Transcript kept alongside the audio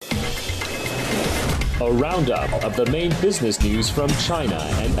a roundup of the main business news from China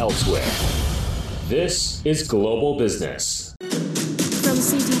and elsewhere. This is Global Business. From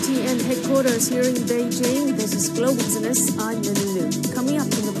CGTN headquarters here in Beijing, this is Global Business. I'm Lulu. Coming up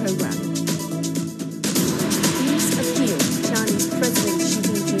in the program. Peace appeal. Chinese President Xi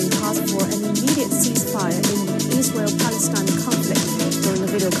Jinping asked for an immediate ceasefire in the Israel-Palestine conflict during a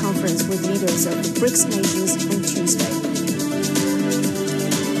video conference with leaders of the BRICS nations on Tuesday.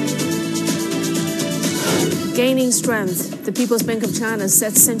 Gaining strength, the People's Bank of China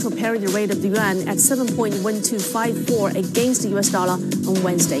set central parity rate of the yuan at 7.1254 against the US dollar on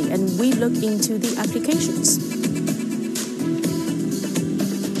Wednesday, and we look into the applications.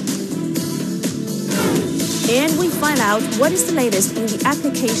 And we find out what is the latest in the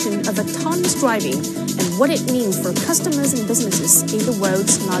application of autonomous driving and what it means for customers and businesses in the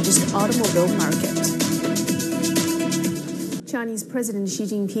world's largest automobile market. Chinese President Xi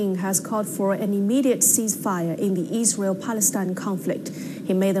Jinping has called for an immediate ceasefire in the Israel-Palestine conflict.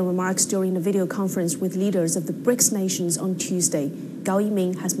 He made the remarks during a video conference with leaders of the BRICS nations on Tuesday. Gao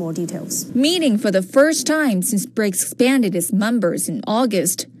Yiming has more details. Meeting for the first time since BRICS expanded its members in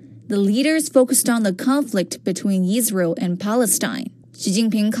August, the leaders focused on the conflict between Israel and Palestine. Xi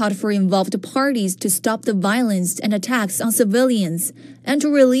Jinping called for involved parties to stop the violence and attacks on civilians and to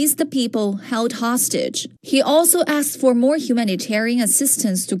release the people held hostage. He also asked for more humanitarian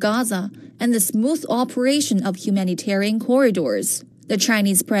assistance to Gaza and the smooth operation of humanitarian corridors. The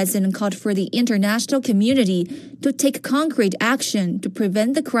Chinese president called for the international community to take concrete action to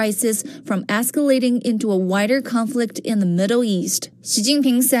prevent the crisis from escalating into a wider conflict in the Middle East. Xi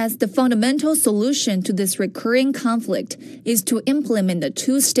Jinping says the fundamental solution to this recurring conflict is to implement a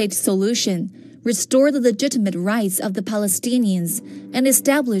two-state solution, restore the legitimate rights of the Palestinians, and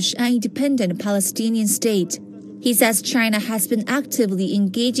establish an independent Palestinian state. He says China has been actively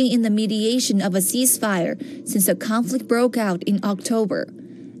engaging in the mediation of a ceasefire since the conflict broke out in October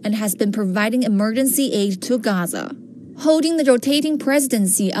and has been providing emergency aid to Gaza. Holding the rotating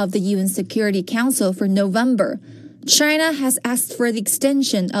presidency of the UN Security Council for November, China has asked for the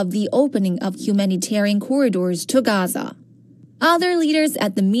extension of the opening of humanitarian corridors to Gaza. Other leaders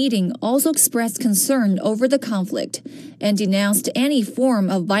at the meeting also expressed concern over the conflict and denounced any form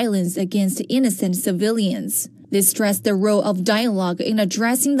of violence against innocent civilians. They stressed the role of dialogue in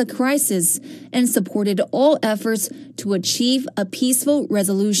addressing the crisis and supported all efforts to achieve a peaceful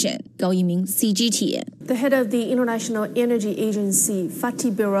resolution. Gao Yiming, CGTN. The head of the International Energy Agency,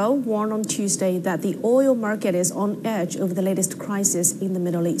 Fatih Birol, warned on Tuesday that the oil market is on edge over the latest crisis in the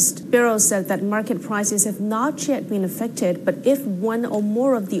Middle East. Birol said that market prices have not yet been affected, but if one or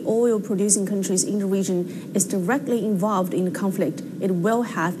more of the oil-producing countries in the region is directly involved in the conflict, it will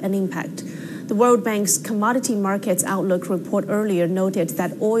have an impact. The World Bank's Commodity Markets Outlook report earlier noted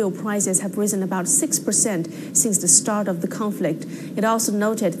that oil prices have risen about 6% since the start of the conflict. It also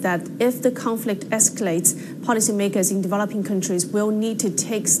noted that if the conflict escalates, policymakers in developing countries will need to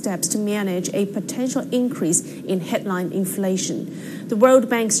take steps to manage a potential increase in headline inflation. The World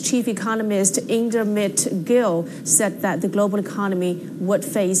Bank's chief economist Indermit Gill said that the global economy would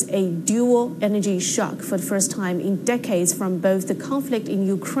face a dual energy shock for the first time in decades from both the conflict in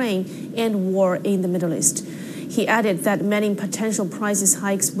Ukraine and war in the Middle East. He added that many potential price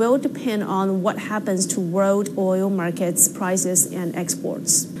hikes will depend on what happens to world oil markets, prices, and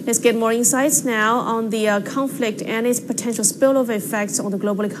exports. Let's get more insights now on the conflict and its potential spillover effects on the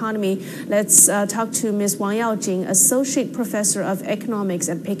global economy. Let's talk to Ms. Wang Yaojing, Associate Professor of Economics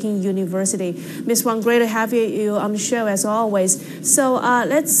at Peking University. Ms. Wang, great to have you on the show as always. So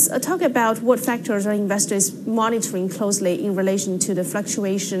let's talk about what factors are investors monitoring closely in relation to the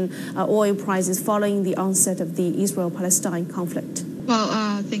fluctuation oil prices following the onset of the Israel-Palestine conflict.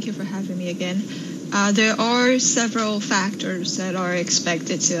 Well, thank you for having me again. There are several factors that are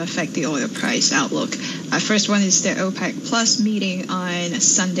expected to affect the oil price outlook. First one is the OPEC Plus meeting on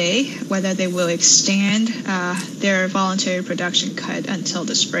Sunday, whether they will extend their voluntary production cut until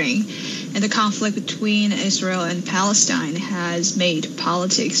the spring. And the conflict between Israel and Palestine has made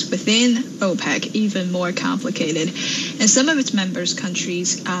politics within OPEC even more complicated. And some of its members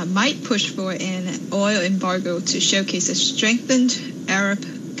countries might push for an oil embargo to showcase a strengthened Arab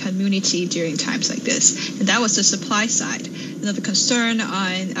community during times like this. And that was the supply side. Another concern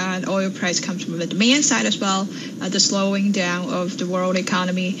on oil price comes from the demand side as well. The slowing down of the world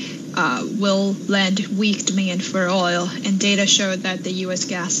economy will lend weak demand for oil. And data showed that the U.S.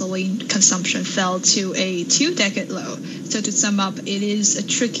 gasoline consumption fell to a 2-decade low. So to sum up, it is a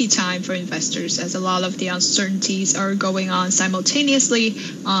tricky time for investors as a lot of the uncertainties are going on simultaneously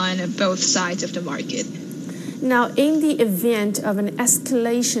on both sides of the market. Now, in the event of an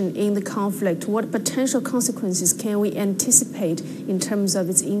escalation in the conflict, what potential consequences can we anticipate in terms of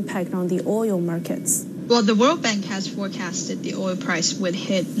its impact on the oil markets? Well, the World Bank has forecasted the oil price would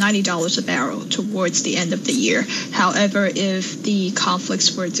hit $90 a barrel towards the end of the year. However, if the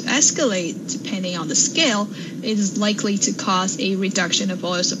conflicts were to escalate, depending on the scale, it is likely to cause a reduction of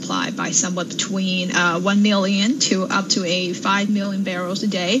oil supply by somewhat between 1 million to up to 5 million barrels a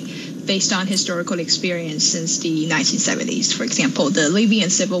day, based on historical experience since the 1970s. For example, the Libyan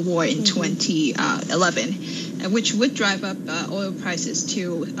civil war in 2011. Which would drive up oil prices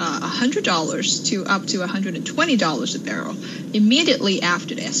to $100 to up to $120 a barrel immediately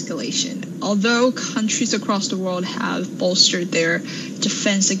after the escalation. Although countries across the world have bolstered their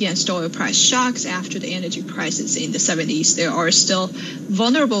defense against oil price shocks after the energy crisis in the 70s, there are still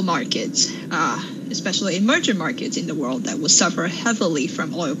vulnerable markets, especially emerging markets in the world, that will suffer heavily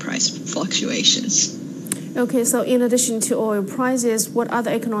from oil price fluctuations. Okay, so in addition to oil prices, what other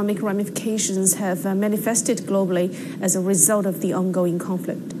economic ramifications have manifested globally as a result of the ongoing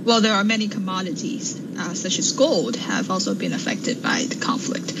conflict? Well, there are many commodities, such as gold, have also been affected by the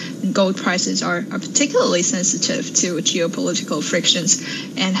conflict. And gold prices are particularly sensitive to geopolitical frictions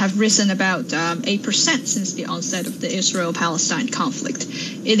and have risen about 8% since the onset of the Israel-Palestine conflict.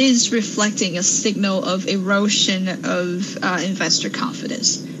 It is reflecting a signal of erosion of investor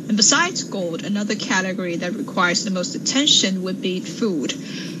confidence. And besides gold, another category that requires the most attention would be food.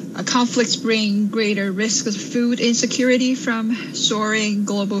 Conflicts bring greater risk of food insecurity from soaring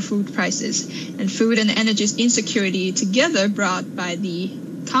global food prices. And food and energy insecurity together brought by the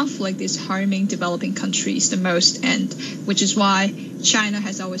conflict is harming developing countries the most, and which is why China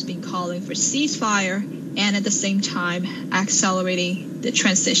has always been calling for ceasefire and at the same time accelerating the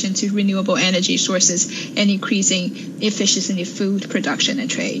transition to renewable energy sources and increasing efficiency in food production and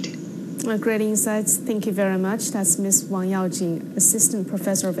trade. Great insights. Thank you very much. That's Ms. Wang Yaojing, Assistant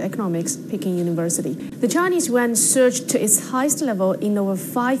Professor of Economics, Peking University. The Chinese yuan surged to its highest level in over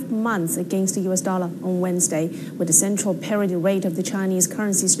 5 months against the US dollar on Wednesday, with the central parity rate of the Chinese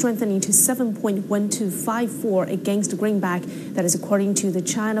currency strengthening to 7.1254 against the greenback. That is according to the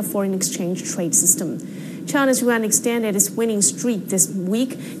China Foreign Exchange Trade System. China's yuan extended its winning streak this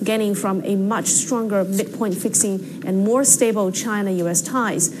week, gaining from a much stronger midpoint fixing and more stable China-US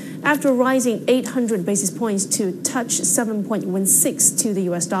ties. After rising 800 basis points to touch 7.16 to the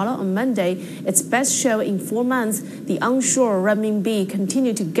US dollar on Monday, its best show in 4 months, the onshore renminbi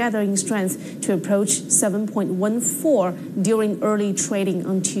continued to gather in strength to approach 7.14 during early trading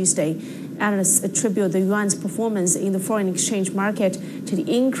on Tuesday. Analysts attribute the yuan's performance in the foreign exchange market to the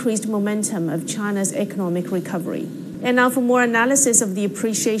increased momentum of China's economic recovery. And now for more analysis of the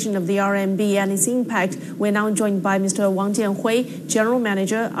appreciation of the RMB and its impact, we're now joined by Mr. Wang Jianhui, General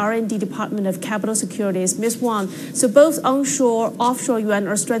Manager, R&D Department of Capital Securities. Ms. Wang, so both onshore, offshore yuan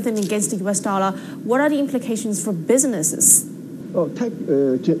are strengthening against the US dollar. What are the implications for businesses? Well,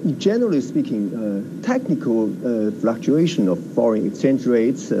 generally speaking, technical fluctuation of foreign exchange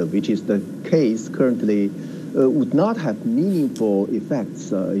rates, which is the case currently, would not have meaningful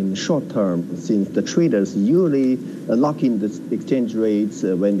effects in the short term, since the traders usually lock in the exchange rates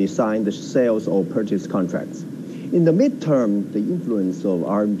when they sign the sales or purchase contracts. In the midterm, the influence of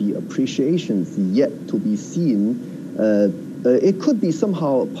RMB appreciation is yet to be seen. It could be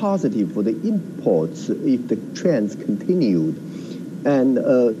somehow positive for the imports if the trends continued. And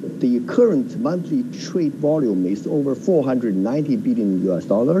the current monthly trade volume is over 490 billion US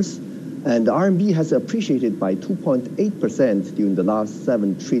dollars. And the RMB has appreciated by 2.8% during the last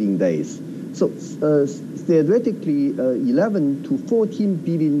 7 trading days. So theoretically, 11 to 14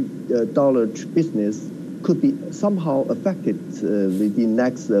 billion dollar business could be somehow affected within the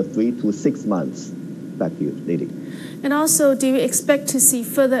next 3 to 6 months. Back to you, Lily. And also, do you expect to see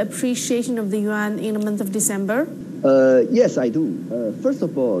further appreciation of the yuan in the month of December? Yes, I do. First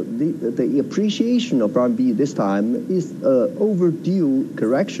of all, the appreciation of RMB this time is overdue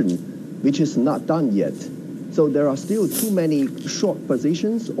correction, which is not done yet. So there are still too many short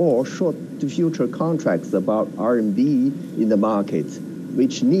positions or short future contracts about RMB in the market,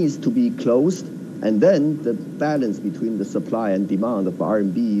 which needs to be closed, and then the balance between the supply and demand of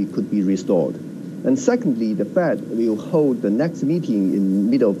RMB could be restored. And secondly, the Fed will hold the next meeting in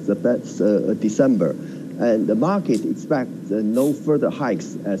middle of December. And the market expects no further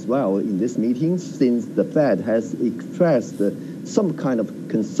hikes as well in this meeting, since the Fed has expressed some kind of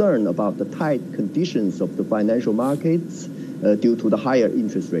concern about the tight conditions of the financial markets due to the higher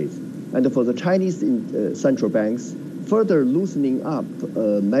interest rates. And for the Chinese central banks, further loosening up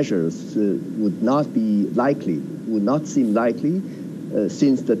measures would not seem likely.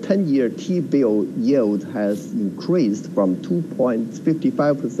 since the 10-year T-bill yield has increased from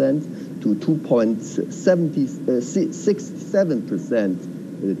 2.55% to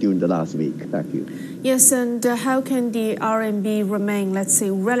 2.67% during the last week. Thank you. Yes, and how can the RMB remain, let's say,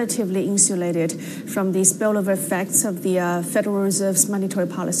 relatively insulated from the spillover effects of the Federal Reserve's monetary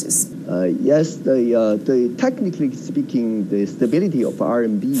policies? Yes, technically speaking, the stability of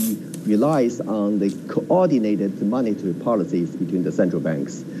RMB relies on the coordinated monetary policies between the central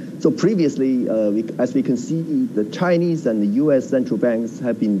banks. So previously, as we can see, the Chinese and the U.S. central banks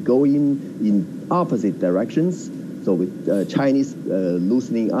have been going in opposite directions. So with Chinese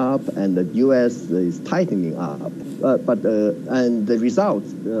loosening up and the U.S. is tightening up. And the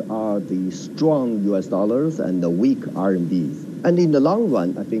results are the strong U.S. dollars and the weak RMBs. And in the long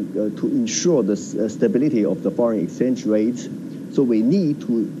run, I think to ensure the stability of the foreign exchange rate, so we need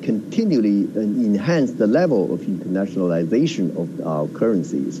to continually enhance the level of internationalization of our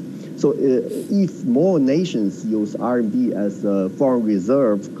currencies. So if more nations use RMB as foreign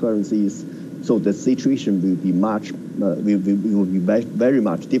reserve currencies, so the situation will be very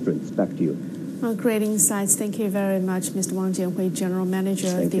much different. Back to you. Well, great insights. Thank you very much, Mr. Wang Jianhui, General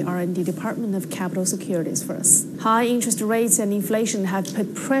Manager of the R&D Department of Capital Securities for us. High interest rates and inflation have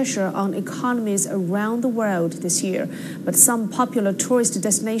put pressure on economies around the world this year, but some popular tourist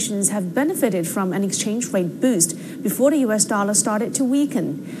destinations have benefited from an exchange rate boost before the U.S. dollar started to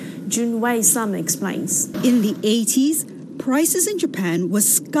weaken. Junwei Sum explains. In the 80s, prices in Japan were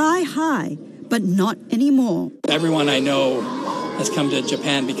sky high, but not anymore. Everyone I know has come to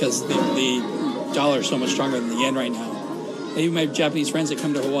Japan because the dollar is so much stronger than the yen right now. Even my Japanese friends that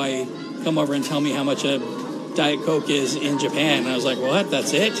come to Hawaii come over and tell me how much a Diet Coke is in Japan. And I was like, what?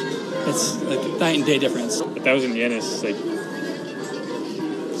 That's it? It's like a night and day difference. 1,000 yen is like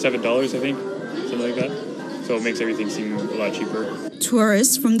 $7, I think, something like that. So it makes everything seem a lot cheaper.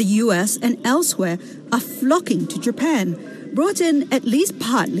 Tourists from the U.S. and elsewhere are flocking to Japan, brought in at least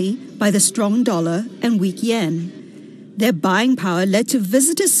partly by the strong dollar and weak yen. Their buying power led to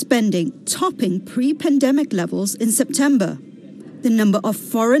visitor spending topping pre-pandemic levels in September. The number of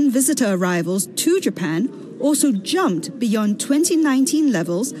foreign visitor arrivals to Japan also jumped beyond 2019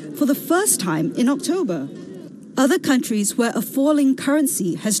 levels for the first time in October. Other countries where a falling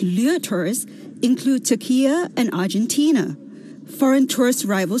currency has lured tourists include Turkey and Argentina. Foreign tourist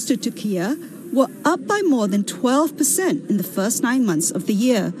arrivals to Turkey were up by more than 12% in the first 9 months of the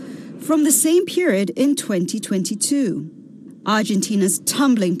year, from the same period in 2022. Argentina's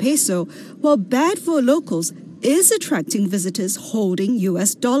tumbling peso, while bad for locals, is attracting visitors holding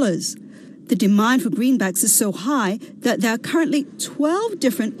U.S. dollars. The demand for greenbacks is so high that there are currently 12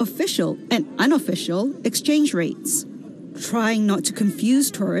 different official and unofficial exchange rates. Trying not to confuse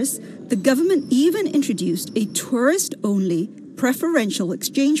tourists, the government even introduced a tourist-only preferential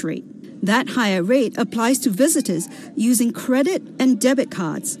exchange rate. That higher rate applies to visitors using credit and debit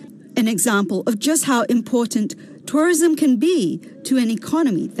cards, an example of just how important tourism can be to an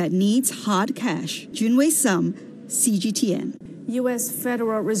economy that needs hard cash. Junwei Sum, CGTN. U.S.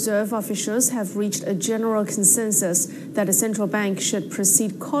 Federal Reserve officials have reached a general consensus that the central bank should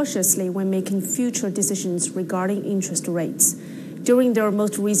proceed cautiously when making future decisions regarding interest rates. During their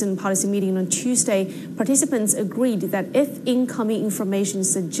most recent policy meeting on Tuesday, participants agreed that if incoming information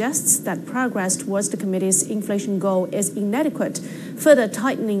suggests that progress towards the committee's inflation goal is inadequate, further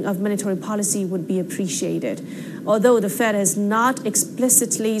tightening of monetary policy would be appreciated. Although the Fed has not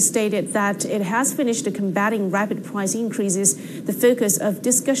explicitly stated that it has finished combating rapid price increases, the focus of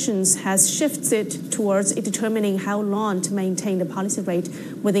discussions has shifted towards determining how long to maintain the policy rate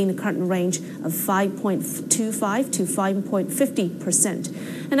within the current range of 5.25 to 5.50%.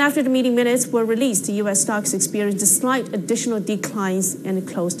 And after the meeting minutes were released, the U.S. stocks experienced slight additional declines and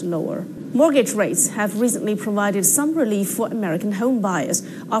closed lower. Mortgage rates have recently provided some relief for American home buyers,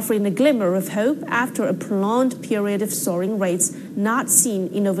 offering a glimmer of hope after a prolonged period of soaring rates not seen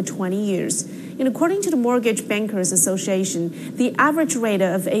in over 20 years. And according to the Mortgage Bankers Association, the average rate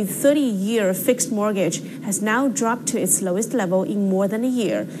of a 30-year fixed mortgage has now dropped to its lowest level in more than a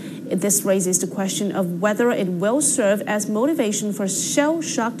year. This raises the question of whether it will serve as motivation for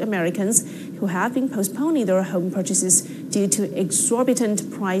shell-shocked Americans who have been postponing their home purchases due to exorbitant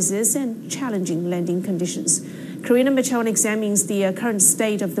prices and challenging lending conditions. Karina Michon examines the current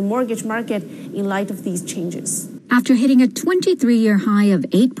state of the mortgage market in light of these changes. After hitting a 23-year high of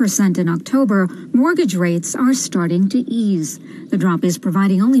 8% in October, mortgage rates are starting to ease. The drop is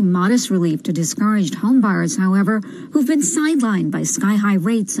providing only modest relief to discouraged homebuyers, however, who've been sidelined by sky-high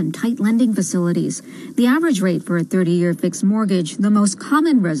rates and tight lending facilities. The average rate for a 30-year fixed mortgage, the most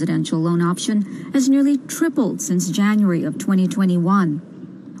common residential loan option, has nearly tripled since January of 2021.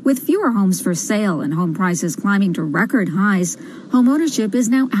 With fewer homes for sale and home prices climbing to record highs, homeownership is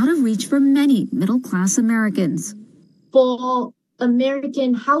now out of reach for many middle-class Americans. For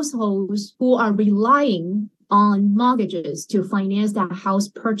American households who are relying on mortgages to finance their house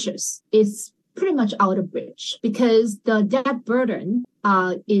purchase, it's pretty much out of reach because the debt burden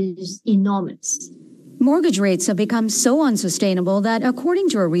is enormous. Mortgage rates have become so unsustainable that, according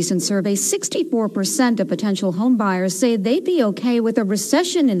to a recent survey, 64% of potential homebuyers say they'd be okay with a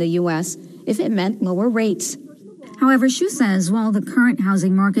recession in the U.S. if it meant lower rates. However, Xu says while the current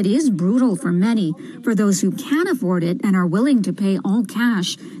housing market is brutal for many, for those who can afford it and are willing to pay all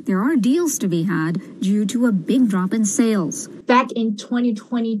cash, there are deals to be had due to a big drop in sales. Back in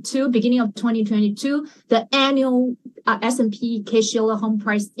 2022, beginning of 2022, the annual S&P Case-Shiller Home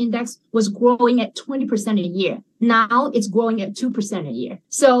Price Index was growing at 20% a year. Now it's growing at 2% a year.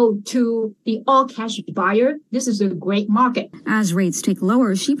 So to the all-cash buyer, this is a great market. As rates tick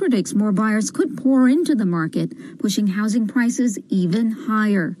lower, she predicts more buyers could pour into the market, pushing housing prices even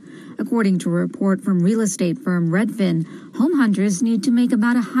higher. According to a report from real estate firm Redfin, home hunters need to make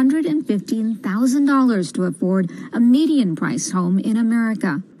about $115,000 to afford a median-priced home in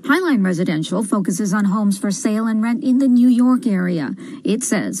America. Highline Residential focuses on homes for sale and rent in the New York area. It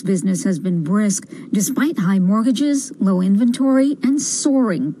says business has been brisk despite high mortgages, low inventory, and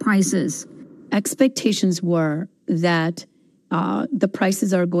soaring prices. Expectations were that the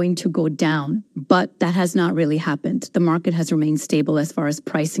prices are going to go down, but that has not really happened. The market has remained stable as far as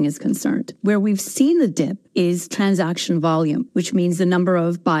pricing is concerned. Where we've seen the dip is transaction volume, which means the number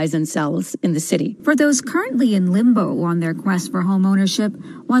of buys and sells in the city. For those currently in limbo on their quest for home ownership,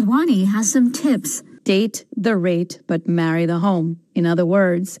 Wadwani has some tips. Date the rate, but marry the home. In other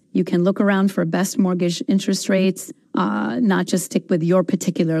words, you can look around for best mortgage interest rates, not just stick with your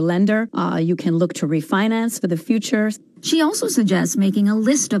particular lender. You can look to refinance for the future. She also suggests making a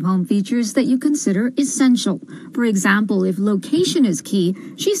list of home features that you consider essential. For example, if location is key,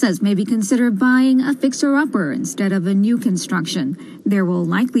 she says maybe consider buying a fixer-upper instead of a new construction. There will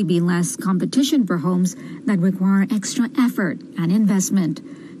likely be less competition for homes that require extra effort and investment.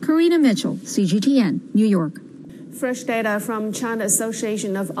 Karina Mitchell, CGTN, New York. Fresh data from China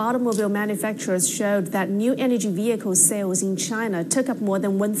Association of Automobile Manufacturers showed that new energy vehicle sales in China took up more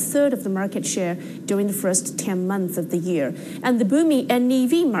than 1/3 of the market share during the first 10 months of the year. And the booming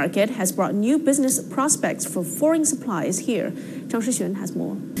NEV market has brought new business prospects for foreign suppliers here. Zhang Shixuan has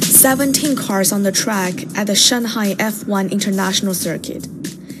more. 17 cars on the track at the Shanghai F1 International Circuit.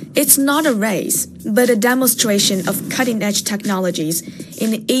 It's not a race, but a demonstration of cutting-edge technologies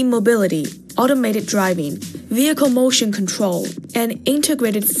in e-mobility, automated driving, vehicle motion control, and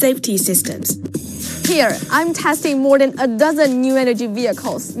integrated safety systems. Here, I'm testing more than a dozen new energy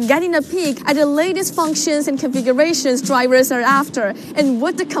vehicles, getting a peek at the latest functions and configurations drivers are after, and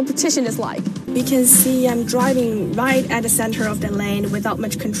what the competition is like. We can see I'm driving right at the center of the lane without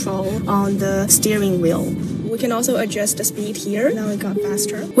much control on the steering wheel. We can also adjust the speed here. Now it got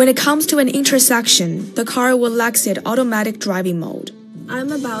faster. When it comes to an intersection, the car will exit automatic driving mode.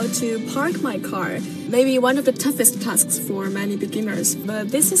 I'm about to park my car. Maybe one of the toughest tasks for many beginners, but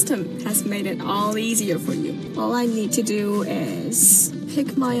this system has made it all easier for you. All I need to do is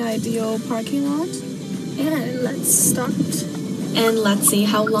pick my ideal parking lot, and let's start. And let's see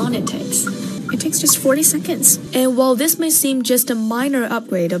how long it takes. It takes just 40 seconds. And while this may seem just a minor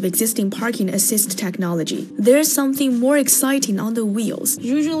upgrade of existing parking assist technology, there's something more exciting on the wheels.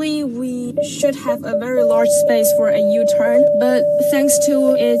 Usually we should have a very large space for a U-turn, but thanks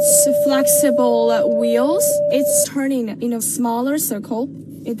to its flexible wheels, it's turning in a smaller circle.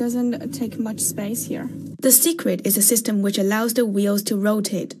 It doesn't take much space here. The secret is a system which allows the wheels to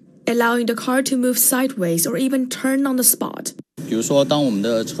rotate, allowing the car to move sideways or even turn on the spot.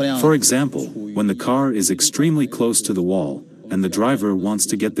 For example, when the car is extremely close to the wall, and the driver wants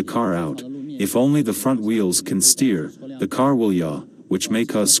to get the car out, if only the front wheels can steer, the car will yaw, which may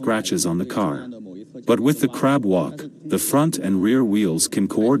cause scratches on the car. But with the crab walk, the front and rear wheels can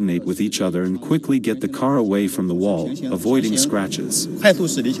coordinate with each other and quickly get the car away from the wall, avoiding scratches.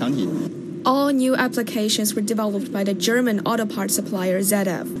 All new applications were developed by the German auto parts supplier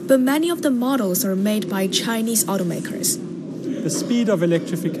ZF, but many of the models are made by Chinese automakers. The speed of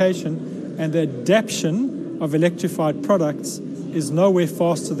electrification and the adoption of electrified products is nowhere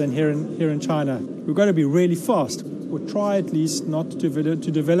faster than here in China. We've got to be really fast. We'll try at least not to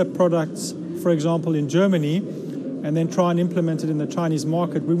develop products, for example, in Germany, and then try and implement it in the Chinese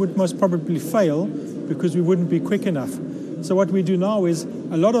market. We would most probably fail because we wouldn't be quick enough. So what we do now is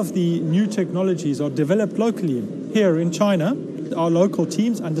a lot of the new technologies are developed locally here in China. Our local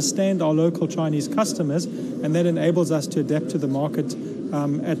teams understand our local Chinese customers, and that enables us to adapt to the market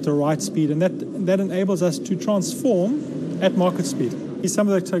at the right speed. And that enables us to transform at market speed. Some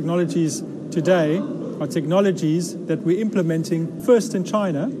of the technologies today are technologies that we're implementing first in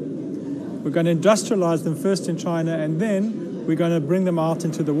China. We're going to industrialize them first in China, and then we're going to bring them out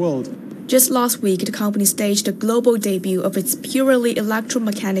into the world. Just last week, the company staged the global debut of its purely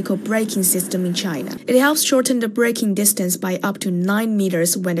electromechanical braking system in China. It helps shorten the braking distance by up to 9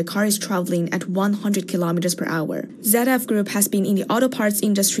 meters when the car is traveling at 100 kilometers per hour. ZF Group has been in the auto parts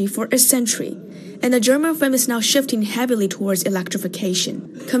industry for a century, and the German firm is now shifting heavily towards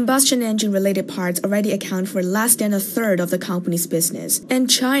electrification. Combustion engine-related parts already account for less than a third of the company's business, and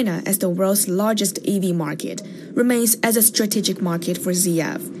China, as the world's largest EV market, remains as a strategic market for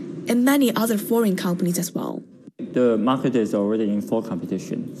ZF and many other foreign companies as well. The market is already in full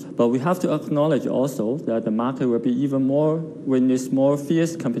competition, but we have to acknowledge also that the market will be even more witness more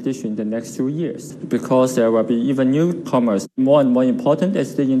fierce competition in the next 2 years because there will be even newcomers. More and more important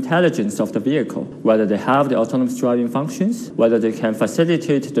is the intelligence of the vehicle, whether they have the autonomous driving functions, whether they can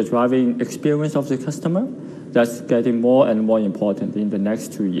facilitate the driving experience of the customer. That's getting more and more important in the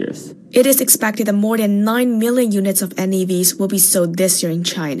next 2 years. It is expected that more than 9 million units of NEVs will be sold this year in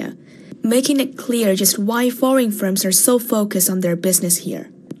China, making it clear just why foreign firms are so focused on their business here.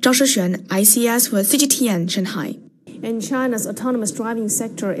 Zhao Shixuan, ICS for CGTN, Shanghai. And China's autonomous driving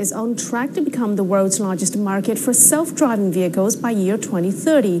sector is on track to become the world's largest market for self-driving vehicles by year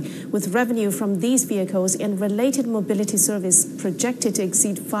 2030, with revenue from these vehicles and related mobility service projected to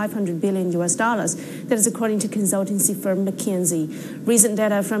exceed $500 billion. That is according to consultancy firm McKinsey. Recent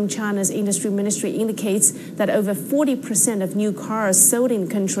data from China's industry ministry indicates that over 40% of new cars sold in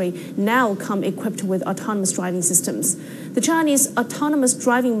the country now come equipped with autonomous driving systems. The Chinese autonomous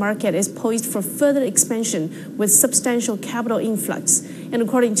driving market is poised for further expansion with substantial capital influx. And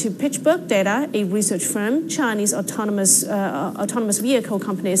according to PitchBook data, a research firm, Chinese autonomous vehicle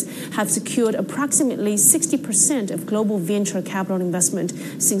companies have secured approximately 60% of global venture capital investment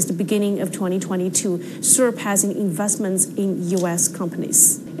since the beginning of 2022, surpassing investments in U.S.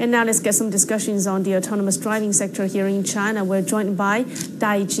 companies. And now let's get some discussions on the autonomous driving sector here in China. We're joined by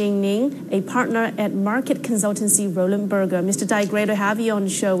Dai Jingning, a partner at market consultancy Roland Berger. Mr. Dai, great to have you on the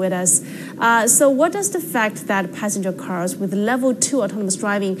show with us. So what does the fact that passenger cars with level 2 autonomous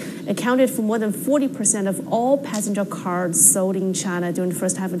driving accounted for more than 40% of all passenger cars sold in China during the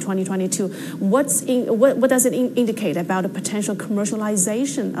first half of 2022, what does it indicate about the potential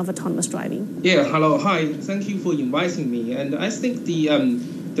commercialization of autonomous driving? Yeah, hello, hi. Thank you for inviting me. And I think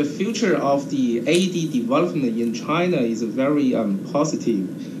the future of the AD development in China is very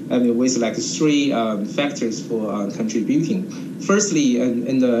positive. I mean, with like 3 factors for contributing. Firstly,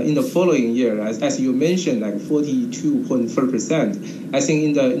 in the following year, as you mentioned, like 42.4%. I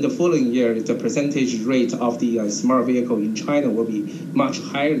think in the following year, the percentage rate of the smart vehicle in China will be much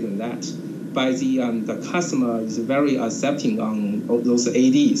higher than that. By the customer is very accepting on those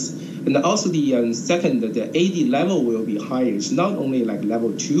ADs. And also the second, the AD level will be higher. It's not only like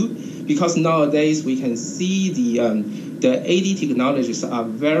level 2, because nowadays we can see the AD technologies are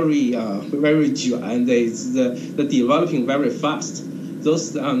very yuan. They're developing very fast.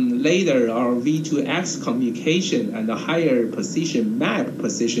 Those later are V2X communication and the higher position map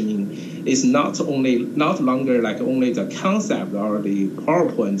positioning is not longer like only the concept or the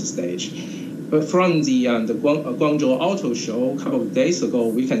PowerPoint stage. But from the Guangzhou Auto Show a couple of days ago,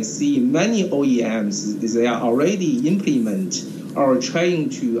 we can see many OEMs, they are already implement or trying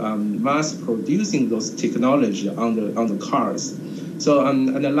to mass producing those technology on the cars. So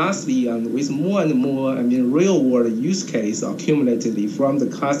and lastly, with more and more real world use case accumulated from the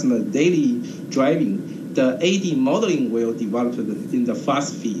customer daily driving, the AD modeling will develop in the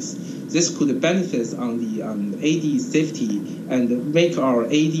fast phase. This could benefit on the AD safety and make our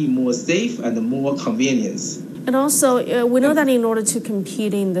AD more safe and more convenience. And also, we know that in order to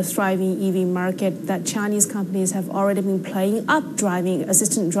compete in the thriving EV market, that Chinese companies have already been playing up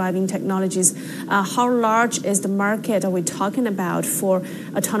assistant driving technologies. How large is the market are we talking about for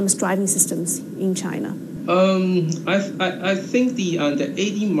autonomous driving systems in China? I think the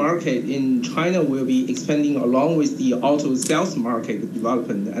AD market in China will be expanding along with the auto sales market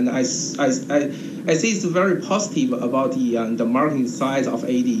development, and I see it's very positive about the market size of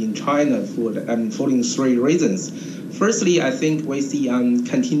AD in China for the following 3 reasons. Firstly, I think we see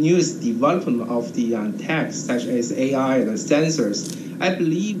continuous development of the tech, such as AI and sensors. I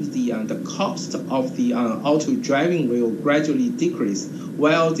believe the cost of the auto driving will gradually decrease,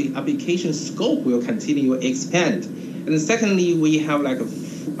 while the application scope will continue to expand. And secondly, we have like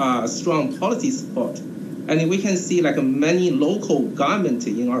a strong policy support. And we can see like many local governments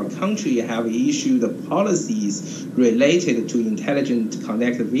in our country have issued policies related to intelligent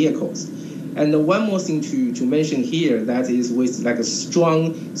connected vehicles. And one more thing to mention here, that is with like a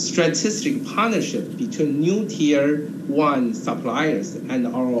strong strategic partnership between new tier 1 suppliers and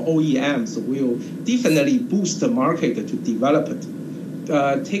our OEMs will definitely boost the market to develop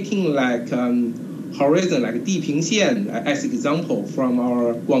it. Taking like Horizon, like 地平线 as example from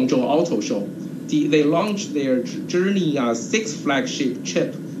our Guangzhou Auto Show, they launched their Journey 6 flagship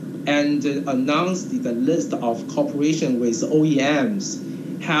chip and announced the list of cooperation with OEMs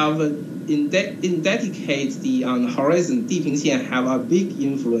have dedicate the Horizon 地平线 have a big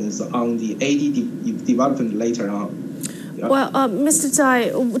influence on the AD development later on. Well, Mr.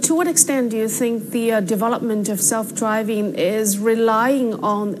 Tsai, to what extent do you think the development of self-driving is relying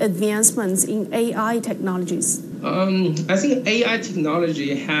on advancements in AI technologies? I think AI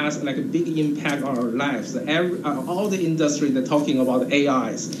technology has like a big impact on our lives. All the industry they're talking about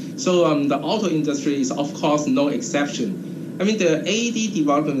AIs. So the auto industry is of course no exception. I mean, the AD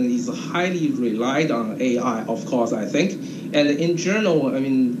development is highly relied on AI, of course, I think. And in general, I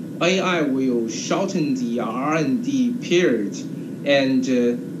mean, AI will shorten the R&D period, and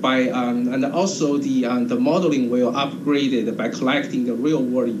and also the modeling will upgrade it by collecting the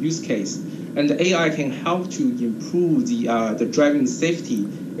real-world use case. And the AI can help to improve the driving safety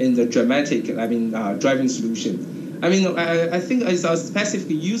in the dramatic, driving solution. I mean, I think it's a specific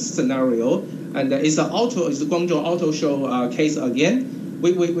use scenario. And it's the Guangzhou Auto Show case again.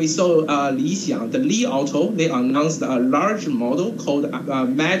 We saw Li Xiang, the Li Auto, they announced a large model called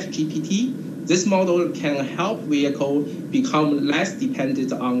Mad GPT. This model can help vehicle become less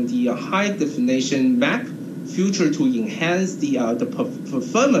dependent on the high definition map feature to enhance the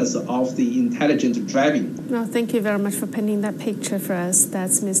performance of the intelligent driving. Well, thank you very much for painting that picture for us.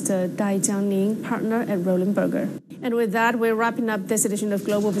 That's Mr. Dai Jiangning, partner at Roland Berger. And with that, we're wrapping up this edition of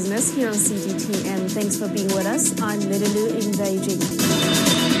Global Business here on CGTN. Thanks for being with us. I'm Lily Lu in Beijing.